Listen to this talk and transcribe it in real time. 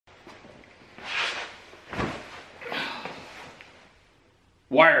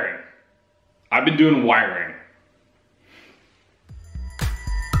Wiring. I've been doing wiring.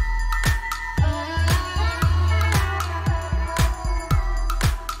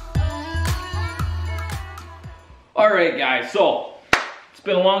 Alright guys, so it's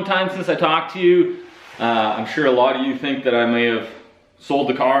been a long time since I talked to you. I'm sure a lot of you think that I may have sold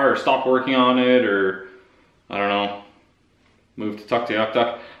the car or stopped working on it, or I don't know, moved to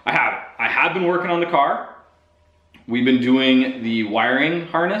Tuktoyaktuk. I have been working on the car. We've been doing the wiring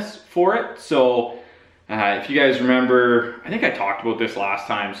harness for it. So if you guys remember, I think I talked about this last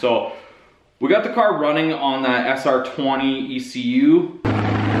time. So we got the car running on that SR20 ECU.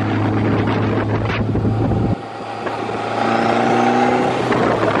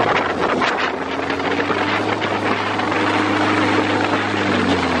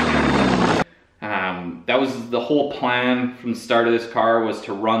 That was the whole plan from the start of this car, was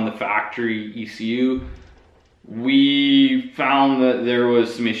to run the factory ECU. We found that there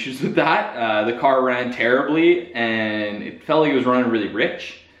was some issues with that. The car ran terribly and it felt like it was running really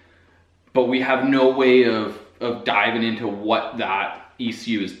rich, but we have no way of diving into what that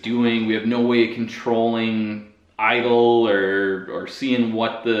ECU is doing. We have no way of controlling idle or seeing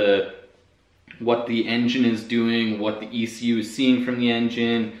what the engine is doing, what the ECU is seeing from the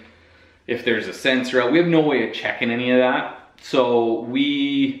engine, if there's a sensor out. We have no way of checking any of that. So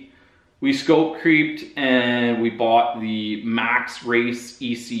we scope creeped and we bought the Max Race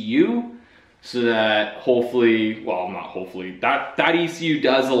ECU, so that hopefully, well, not hopefully, that ECU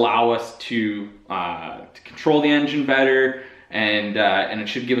does allow us to control the engine better, and it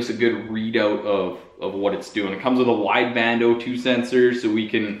should give us a good readout of what it's doing. It comes with a wideband O2 sensor, so we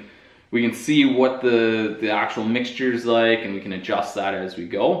can see what the actual mixture is like, and we can adjust that as we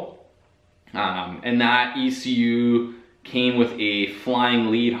go. And that ECU came with a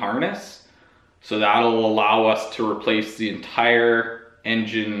flying lead harness, so that'll allow us to replace the entire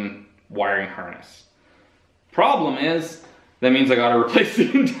engine wiring harness. Problem is, that means I gotta replace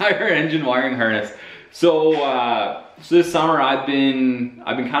the entire engine wiring harness. So, so this summer I've been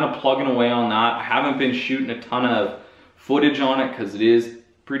kind of plugging away on that. I haven't been shooting a ton of footage on it because it is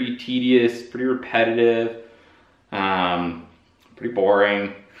pretty tedious, pretty repetitive, pretty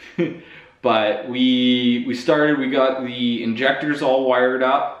boring. But we got the injectors all wired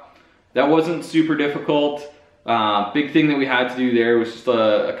up. That wasn't super difficult. Big thing that we had to do there was just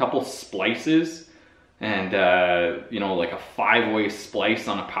a couple splices, and you know, like a 5-way splice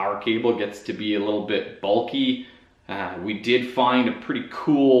on a power cable gets to be a little bit bulky. We did find a pretty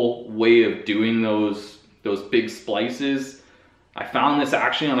cool way of doing those big splices. I found this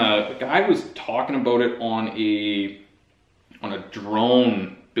actually on a guy was talking about it on a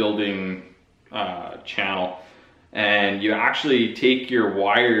drone building channel, and you actually take your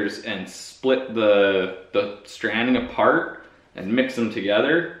wires and split the stranding apart and mix them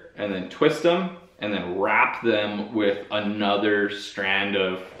together, and then twist them and then wrap them with another strand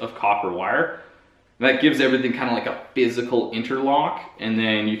of copper wire. And that gives everything kind of like a physical interlock, and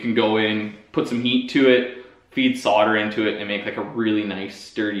then you can go in, put some heat to it, feed solder into it, and make like a really nice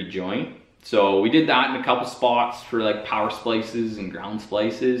sturdy joint. So we did that in a couple spots for like power splices and ground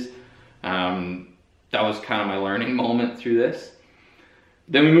splices. That was kind of my learning moment through this.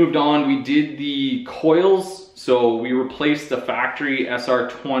 Then we moved on, we did the coils. So we replaced the factory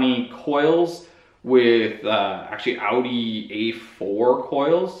SR20 coils with actually Audi A4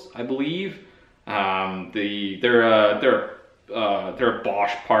 coils, I believe. They're a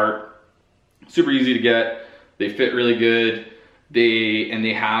Bosch part, super easy to get. They fit really good.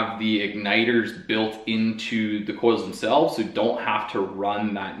 They have the igniters built into the coils themselves, so don't have to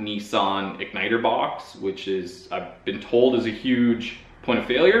run that Nissan igniter box, which is, I've been told, is a huge point of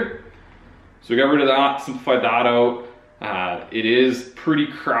failure. So we got rid of that, simplified that out. It is pretty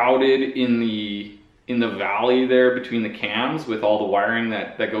crowded in the valley there between the cams with all the wiring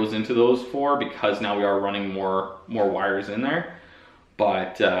that goes into those four, because now we are running more wires in there.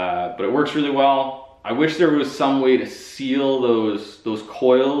 But it works really well. I wish there was some way to seal those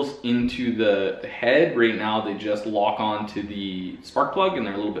coils into the head. Right now they just lock onto the spark plug and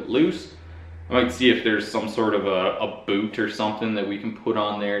they're a little bit loose. I might see if there's some sort of a boot or something that we can put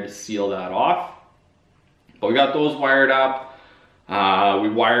on there to seal that off. But we got those wired up. We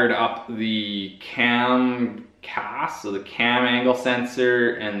wired up the cam cast, so the cam angle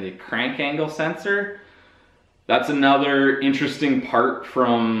sensor and the crank angle sensor. That's another interesting part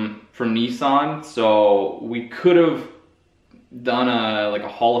from Nissan. So we could have done like a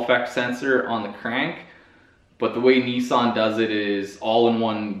Hall effect sensor on the crank, but the way Nissan does it is all in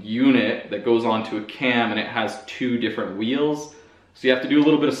one unit that goes onto a cam, and it has two different wheels. So you have to do a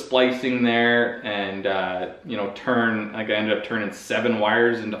little bit of splicing there and, you know, I ended up turning 7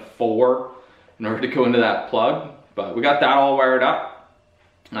 wires into 4 in order to go into that plug. But we got that all wired up.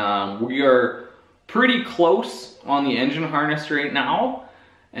 We are pretty close on the engine harness right now.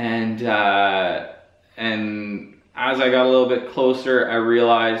 And as I got a little bit closer, I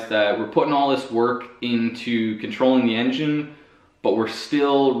realized that we're putting all this work into controlling the engine, but we're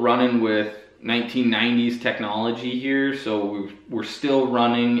still running with 1990s technology here. So we're still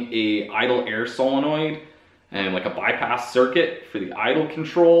running a idle air solenoid and like a bypass circuit for the idle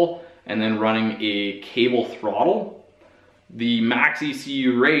control, and then running a cable throttle. The Max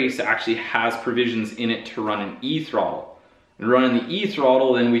ECU Race actually has provisions in it to run an E-throttle. And running the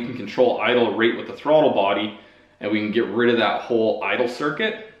E-throttle, then we can control idle right with the throttle body, and we can get rid of that whole idle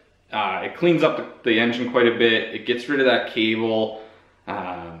circuit. It cleans up the engine quite a bit. It gets rid of that cable.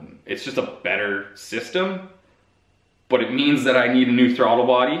 It's just a better system, but it means that I need a new throttle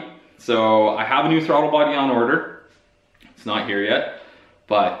body. So I have a new throttle body on order. It's not here yet,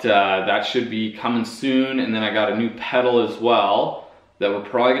 but that should be coming soon. And then I got a new pedal as well that we're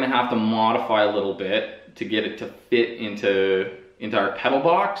probably gonna have to modify a little bit to get it to fit into our pedal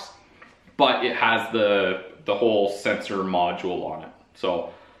box, but it has the whole sensor module on it.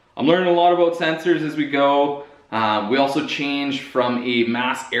 So I'm learning a lot about sensors as we go. We also changed from a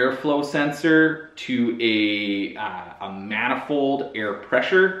mass airflow sensor to a manifold air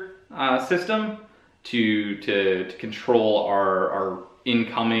pressure system to control our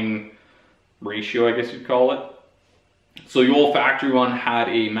incoming ratio, I guess you'd call it. So the old factory one had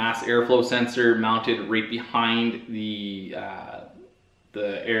a mass airflow sensor mounted right behind the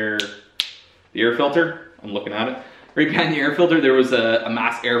air filter. I'm looking at it. Right behind the air filter, there was a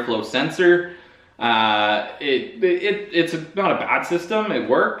mass airflow sensor. It's not a bad system, it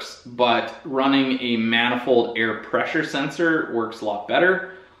works, but running a manifold air pressure sensor works a lot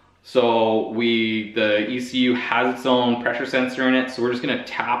better. So the ECU has its own pressure sensor in it, so we're just gonna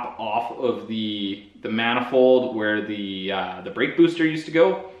tap off of the manifold where the brake booster used to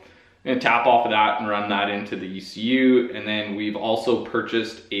go, and tap off of that and run that into the ECU. And then we've also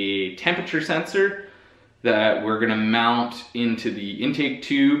purchased a temperature sensor that we're gonna mount into the intake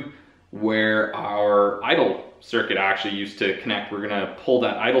tube where our idle circuit actually used to connect. We're gonna pull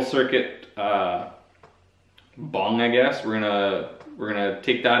that idle circuit bung, I guess. We're gonna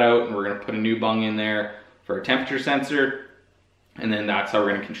take that out and we're gonna put a new bung in there for a temperature sensor, and then that's how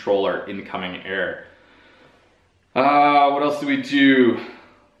we're gonna control our incoming air. What else do we do?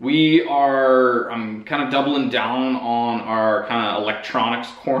 I'm kind of doubling down on our kind of electronics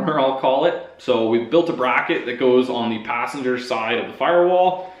corner, I'll call it. So we've built a bracket that goes on the passenger side of the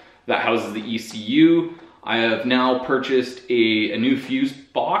firewall that houses the ECU. I have now purchased a new fuse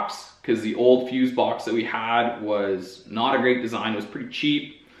box, because the old fuse box that we had was not a great design. It was pretty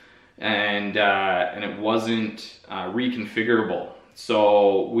cheap, and it wasn't reconfigurable.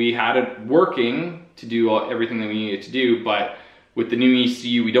 So we had it working to do everything that we needed to do, but with the new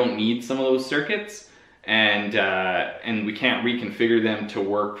ECU, we don't need some of those circuits, and we can't reconfigure them to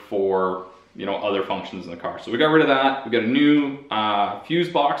work for, you know, other functions in the car. So we got rid of that. We got a new fuse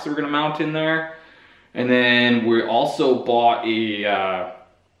box that we're gonna mount in there. And then we also bought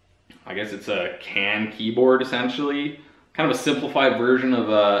I guess it's a CAN keyboard, essentially. Kind of a simplified version of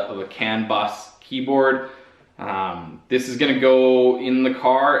a CAN bus keyboard. This is gonna go in the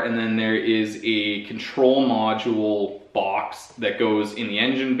car, and then there is a control module box that goes in the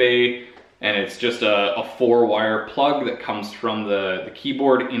engine bay, and it's just a 4-wire plug that comes from the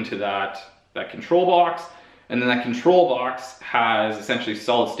keyboard into that control box. And then that control box has essentially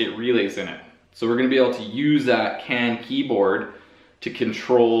solid state relays in it. So we're gonna be able to use that CAN keyboard to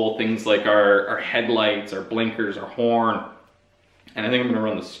control things like our headlights, our blinkers, our horn. And I think I'm gonna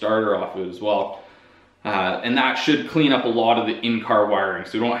run the starter off of it as well. And that should clean up a lot of the in-car wiring,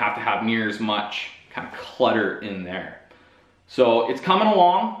 so we don't have to have near as much kind of clutter in there. So it's coming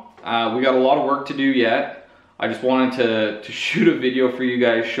along. We got a lot of work to do yet. I just wanted to shoot a video for you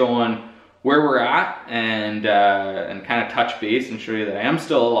guys showing where we're at, and kind of touch base and show you that I am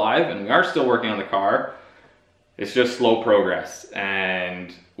still alive and we are still working on the car. It's just slow progress,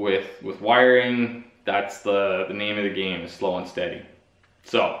 and with wiring, that's the name of the game, is slow and steady.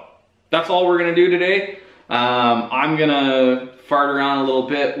 So that's all we're gonna do today. I'm gonna fart around a little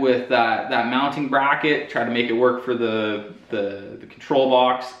bit with that mounting bracket, try to make it work for the control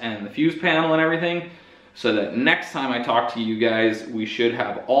box and the fuse panel and everything, so that next time I talk to you guys, we should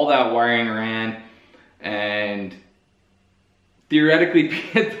have all that wiring ran and theoretically be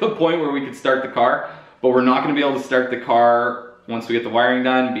at the point where we could start the car. But we're not gonna be able to start the car once we get the wiring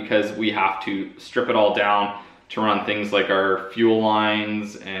done, because we have to strip it all down to run things like our fuel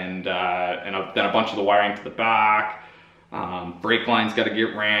lines and then a bunch of the wiring to the back. Brake lines got to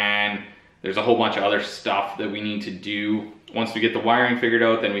get ran. There's a whole bunch of other stuff that we need to do. Once we get the wiring figured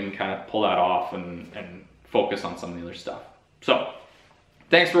out, then we can kind of pull that off and focus on some of the other stuff. So,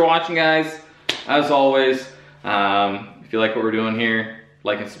 thanks for watching, guys. As always, if you like what we're doing here,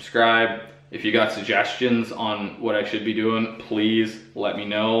 like and subscribe. If you got suggestions on what I should be doing, please let me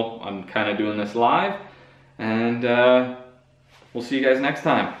know. I'm kind of doing this live. And we'll see you guys next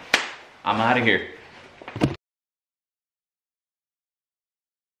time. I'm out of here.